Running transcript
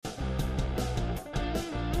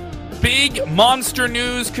Big monster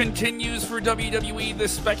news continues for WWE. The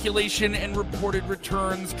speculation and reported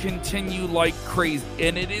returns continue like crazy.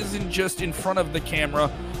 And it isn't just in front of the camera.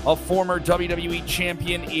 A former WWE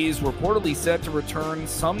champion is reportedly set to return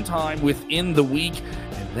sometime within the week.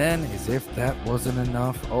 And then, as if that wasn't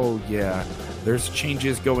enough, oh yeah, there's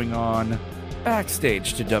changes going on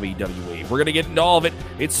backstage to WWE. We're going to get into all of it.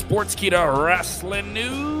 It's Sportskeeda Wrestling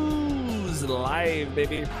News live,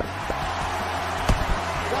 baby.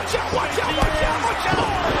 Watch out, watch out, watch out, watch out!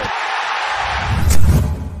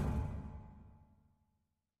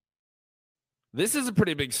 This is a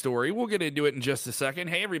pretty big story. We'll get into it in just a second.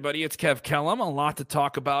 Hey, everybody, it's Kev Kellum. A lot to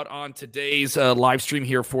talk about on today's live stream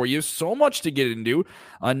here for you. So much to get into.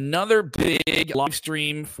 Another big live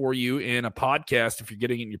stream for you in a podcast. If you're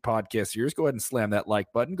getting in your podcast ears, go ahead and slam that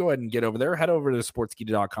like button. Go ahead and get over there. Head over to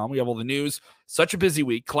sportskeeda.com. We have all the news. Such a busy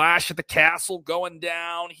week. Clash at the Castle going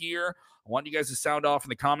down here. I want you guys to sound off in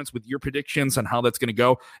the comments with your predictions on how that's going to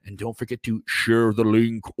go. And don't forget to share the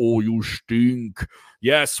link or you stink.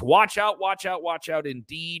 Yes, watch out, watch out, watch out.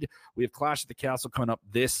 Indeed, we have Clash at the Castle coming up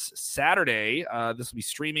this Saturday. This will be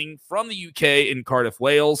streaming from the UK in Cardiff,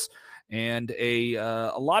 Wales. And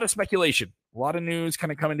a lot of speculation, a lot of news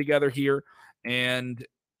kind of coming together here. And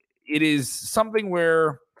it is something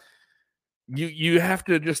where you have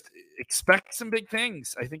to just expect some big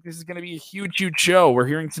things. I think this is going to be a huge, huge show. We're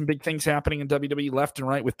hearing some big things happening in WWE left and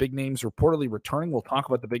right with big names reportedly returning. We'll talk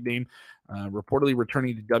about the big name reportedly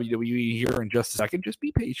returning to WWE here in just a second. Just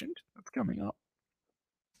be patient. That's coming up.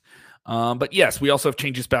 But yes, we also have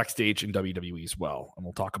changes backstage in WWE as well. And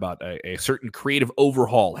we'll talk about a certain creative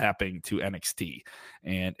overhaul happening to NXT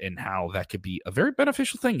and how that could be a very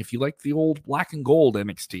beneficial thing. If you like the old black and gold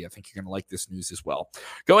NXT, I think you're going to like this news as well.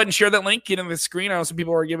 Go ahead and share that link. Get in the screen. I know some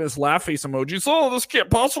people are giving us laugh face emojis. Oh, this can't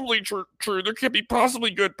possibly true. There can't be possibly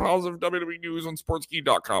good, positive WWE news on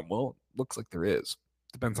Sportskeeda.com. Well, it looks like there is.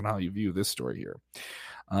 Depends on how you view this story here.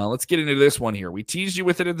 Let's get into this one here. We teased you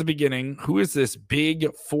with it at the beginning. Who is this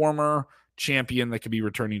big former champion that could be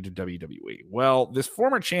returning to WWE? Well, this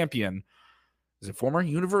former champion is a former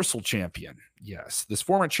Universal champion. Yes, this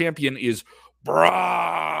former champion is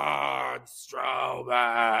Braun Strowman.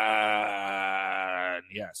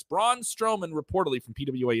 Yes, Braun Strowman, reportedly from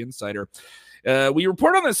PWA Insider. We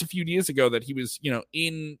reported on this a few days ago that he was,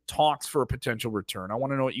 in talks for a potential return. I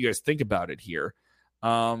want to know what you guys think about it here.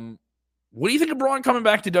 What do you think of Braun coming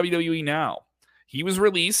back to WWE now? He was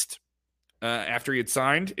released after he had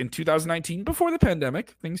signed in 2019, before the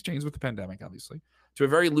pandemic. Things changed with the pandemic, obviously, to a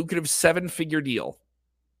very lucrative 7-figure deal.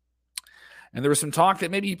 And there was some talk that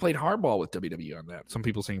maybe he played hardball with WWE on that. Some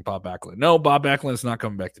people saying Bob Backlund. No, Bob Backlund is not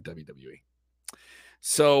coming back to WWE.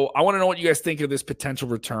 So I want to know what you guys think of this potential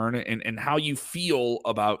return and how you feel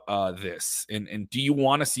about this. And do you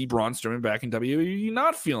want to see Braun Strowman back in WWE? Are you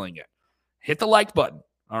not feeling it? Hit the like button.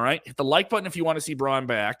 All right. Hit the like button if you want to see Braun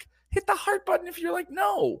back. Hit the heart button if you're like,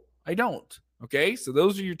 no, I don't. Okay. So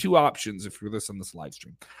those are your two options if you're listening to this live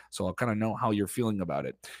stream. So I'll kind of know how you're feeling about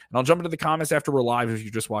it. And I'll jump into the comments after we're live if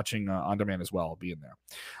you're just watching on demand as well. I'll be in there.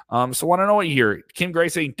 So I want to know what you hear. Kim Gray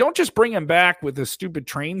saying, don't just bring him back with the stupid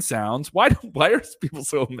train sounds. Why are people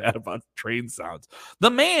so mad about train sounds? The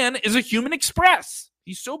man is a human express.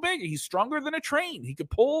 He's so big. He's stronger than a train. He could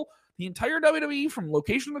pull the entire WWE from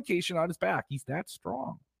location to location on his back. He's that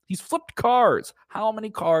strong. He's flipped cars. How many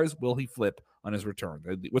cars will he flip on his return?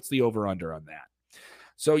 What's the over-under on that?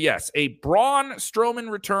 So, yes, a Braun Strowman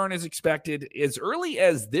return is expected as early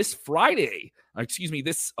as this Friday.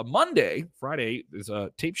 This Monday. Friday is a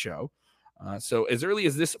tape show. So as early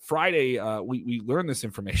as this Friday, we learned this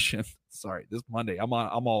information. Sorry, this Monday. I'm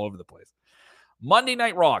all over the place. Monday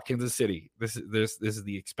Night Raw, Kansas City. This is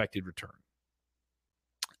the expected return.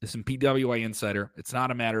 This is in PWA Insider. It's not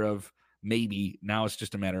a matter of maybe. Now it's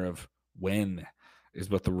just a matter of when is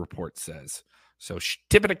what the report says. So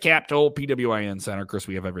tip of the cap to old PWA Insider. Of course,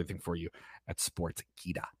 we have everything for you at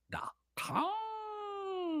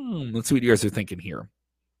sportskeeda.com. Let's see what you guys are thinking here.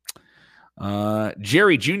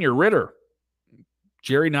 Jerry Jr. Ritter.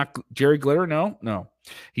 Jerry Glitter? No.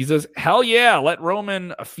 He says, hell yeah, let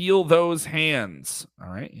Roman feel those hands. All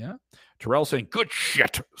right, yeah. Terrell saying, good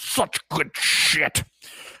shit. Such good shit.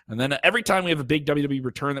 And then every time we have a big WWE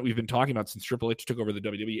return that we've been talking about since Triple H took over the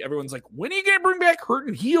WWE, everyone's like, when are you going to bring back Hurt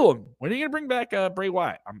and Heel? When are you going to bring back Bray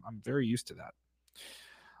Wyatt? I'm very used to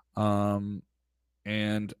that.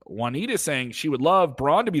 And Juanita saying she would love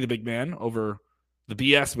Braun to be the big man over the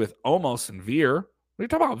BS with Omos and Veer. What are you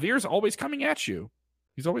talking about? Veer's always coming at you.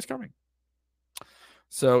 He's always coming.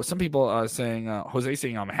 So some people are saying, Jose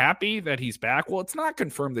saying, I'm happy that he's back. Well, it's not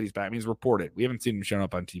confirmed that he's back. I mean, he's reported. We haven't seen him showing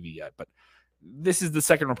up on TV yet, but this is the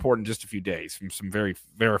second report in just a few days from some very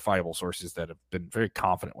verifiable sources that have been very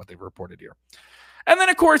confident what they've reported here. And then,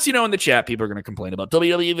 of course, in the chat, people are going to complain about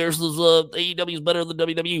WWE versus AEW is better than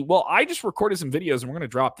WWE. Well, I just recorded some videos, and we're going to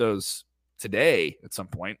drop those today at some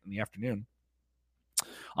point in the afternoon.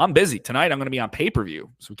 I'm busy. Tonight, I'm going to be on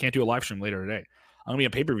pay-per-view, so we can't do a live stream later today. I'm going to be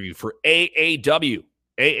on pay-per-view for AAW.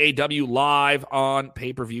 AAW live on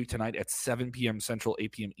pay-per-view tonight at 7 p.m. Central,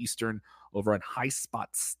 8 p.m. Eastern over on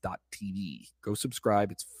highspots.tv. Go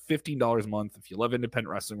subscribe. It's $15 a month. If you love independent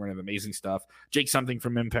wrestling, we're going to have amazing stuff. Jake Something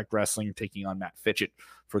from Impact Wrestling taking on Matt Fitchett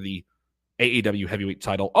for the AAW heavyweight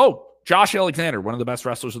title. Oh, Josh Alexander, one of the best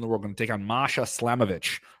wrestlers in the world, going to take on Masha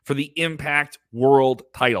Slamovich for the Impact World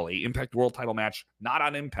title. A Impact World title match, not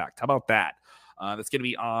on Impact. How about that? That's going to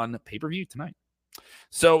be on pay-per-view tonight.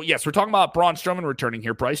 So, yes, we're talking about Braun Strowman returning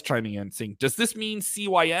here. Bryce chiming in saying, does this mean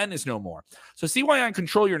CYN is no more? So CYN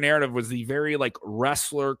Control Your Narrative was the very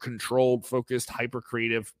wrestler-controlled, focused,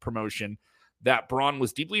 hyper-creative promotion that Braun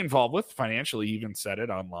was deeply involved with, financially even said it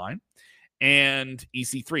online, and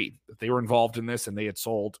EC3. They were involved in this, and they had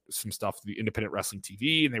sold some stuff to the Independent Wrestling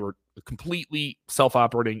TV, and they were a completely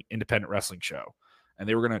self-operating independent wrestling show. And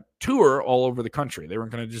they were going to tour all over the country. They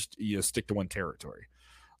weren't going to just stick to one territory,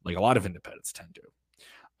 like a lot of independents tend to.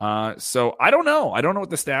 So I don't know. I don't know what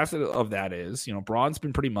the status of that is. Braun's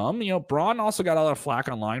been pretty mum. Braun also got a lot of flack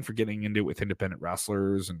online for getting into it with independent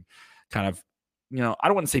wrestlers and kind of, I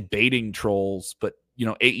don't want to say baiting trolls, but,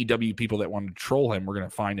 AEW people that wanted to troll him, we're going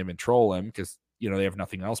to find him and troll him because, they have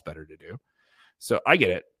nothing else better to do. So I get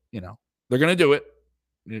it. They're going to do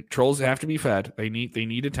it. Trolls have to be fed. They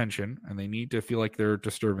need attention, and they need to feel like they're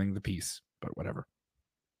disturbing the peace, but whatever.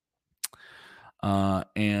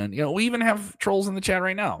 And we even have trolls in the chat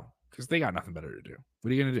right now because they got nothing better to do. What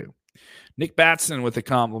are you going to do? Nick Batson with a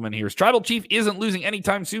compliment here. Tribal Chief isn't losing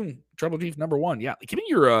anytime soon. Tribal Chief number 1. Yeah. Give me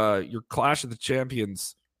your Clash of the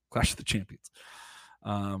Champions.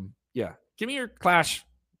 Yeah. Give me your Clash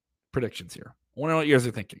predictions here. I want to know what you guys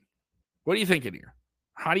are thinking. What are you thinking here?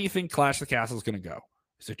 How do you think Clash of the Castle is going to go?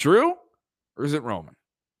 Is it Drew or is it Roman?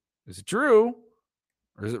 Is it Drew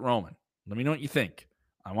or is it Roman? Let me know what you think.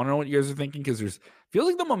 I want to know what you guys are thinking because feels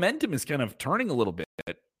like the momentum is kind of turning a little bit.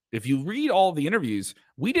 If you read all the interviews,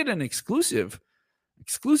 we did an exclusive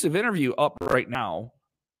interview up right now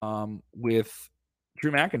with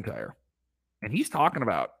Drew McIntyre, and he's talking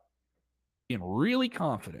about being really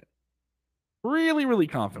confident, really, really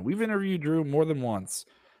confident. We've interviewed Drew more than once.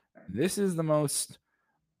 This is the most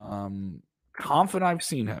confident I've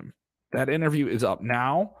seen him. That interview is up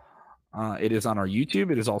now. It is on our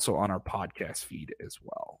YouTube. It is also on our podcast feed as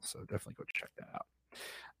well. So definitely go check that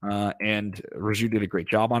out. And Raju did a great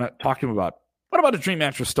job on it. Talk to him about, what about a dream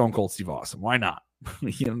match with Stone Cold Steve Austin? Why not?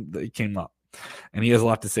 He came up. And he has a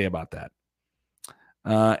lot to say about that.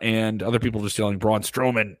 And other people just yelling Braun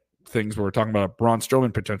Strowman things where we're talking about a Braun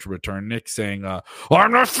Strowman potential return. Nick saying,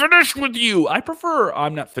 I'm not finished with you. I prefer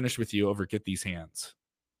I'm not finished with you over get these hands.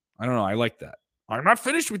 I don't know. I like that. I'm not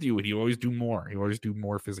finished with you. And you always do more. You always do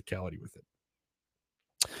more physicality with it.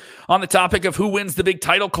 On the topic of who wins the big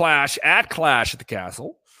title clash at Clash at the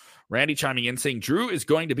Castle, Randy chiming in saying Drew is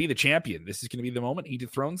going to be the champion. This is going to be the moment he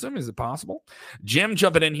dethrones him. Is it possible? Jim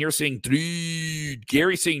jumping in here saying Drew.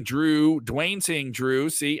 Gary saying Drew. Dwayne saying Drew.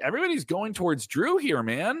 See, everybody's going towards Drew here,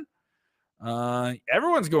 man.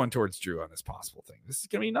 Everyone's going towards Drew on this possible thing. This is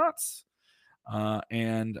going to be nuts.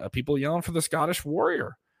 And people yelling for the Scottish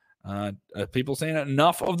Warrior. People saying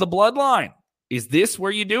enough of the bloodline. Is this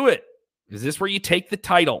where you do it? Is this where you take the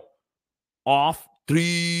title off Drew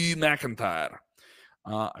McIntyre?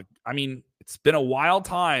 I mean, it's been a wild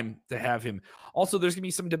time to have him. Also, there's going to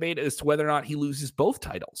be some debate as to whether or not he loses both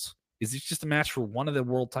titles. Is this just a match for one of the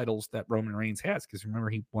world titles that Roman Reigns has? Because remember,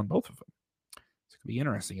 he won both of them. It's going to be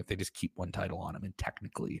interesting if they just keep one title on him, and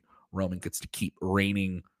technically Roman gets to keep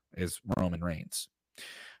reigning as Roman Reigns.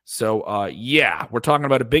 So, yeah, we're talking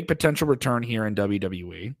about a big potential return here in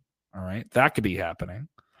WWE. All right, that could be happening.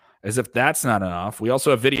 As if that's not enough, we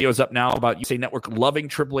also have videos up now about USA Network loving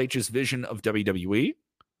Triple H's vision of WWE.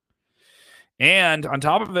 And on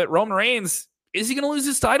top of it, Roman Reigns, is he going to lose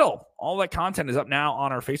his title? All that content is up now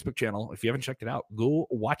on our Facebook channel. If you haven't checked it out, go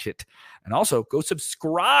watch it. And also go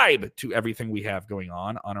subscribe to everything we have going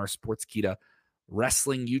on our Sportskeeda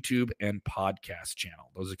Wrestling YouTube and podcast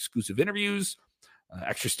channel. Those exclusive interviews,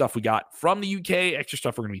 extra stuff we got from the UK, extra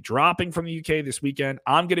stuff we're going to be dropping from the UK this weekend.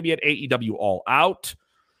 I'm going to be at AEW All Out.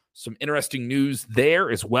 Some interesting news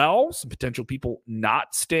there as well. Some potential people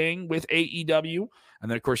not staying with AEW.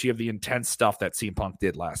 And then, of course, you have the intense stuff that CM Punk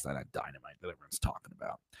did last night on Dynamite that everyone's talking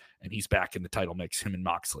about. And he's back in the title mix, him and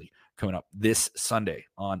Moxley, coming up this Sunday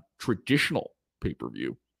on traditional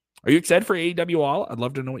pay-per-view Are you excited for AEW All? I'd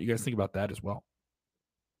love to know what you guys think about that as well.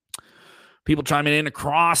 People chiming in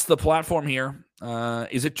across the platform here.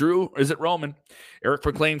 Is it Drew or is it Roman? Eric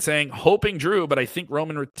McLean saying, hoping Drew, but I think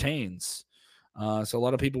Roman retains. So a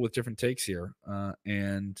lot of people with different takes here.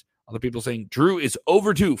 And other people saying Drew is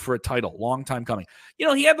overdue for a title. Long time coming. You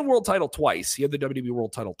know, he had the world title twice. He had the WWE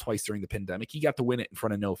world title twice during the pandemic. He got to win it in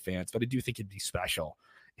front of no fans, but I do think it'd be special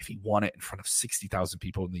if he won it in front of 60,000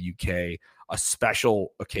 people in the UK, a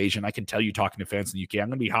special occasion. I can tell you, talking to fans in the UK, I'm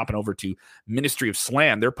going to be hopping over to Ministry of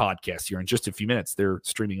Slam, their podcast here in just a few minutes. They're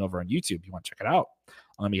streaming over on YouTube. You want to check it out?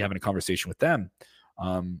 I'm going to be having a conversation with them.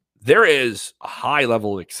 There is a high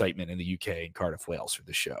level of excitement in the UK and Cardiff, Wales for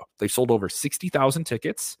the show. They've sold over 60,000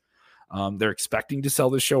 tickets. They're expecting to sell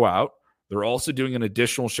this show out. They're also doing an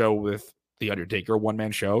additional show with The Undertaker, a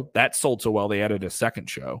one-man show. That sold so well, they added a second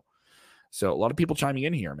show. So a lot of people chiming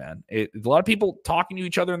in here, man. A lot of people talking to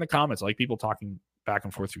each other in the comments. I like people talking back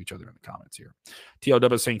and forth to each other in the comments here.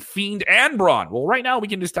 TLW is saying Fiend and Braun. Well, right now we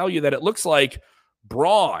can just tell you that it looks like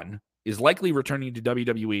Braun is likely returning to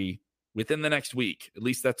WWE within the next week. At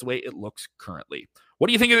least that's the way it looks currently. What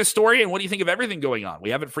do you think of this story, and what do you think of everything going on?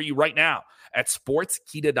 We have it for you right now at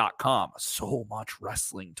sportskeeda.com. So much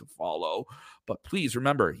wrestling to follow. But please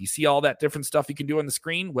remember, you see all that different stuff you can do on the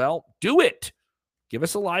screen? Well, do it. Give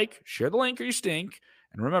us a like, share the link or you stink.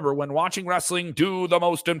 And remember, when watching wrestling, do the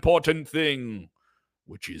most important thing,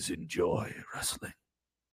 which is enjoy wrestling.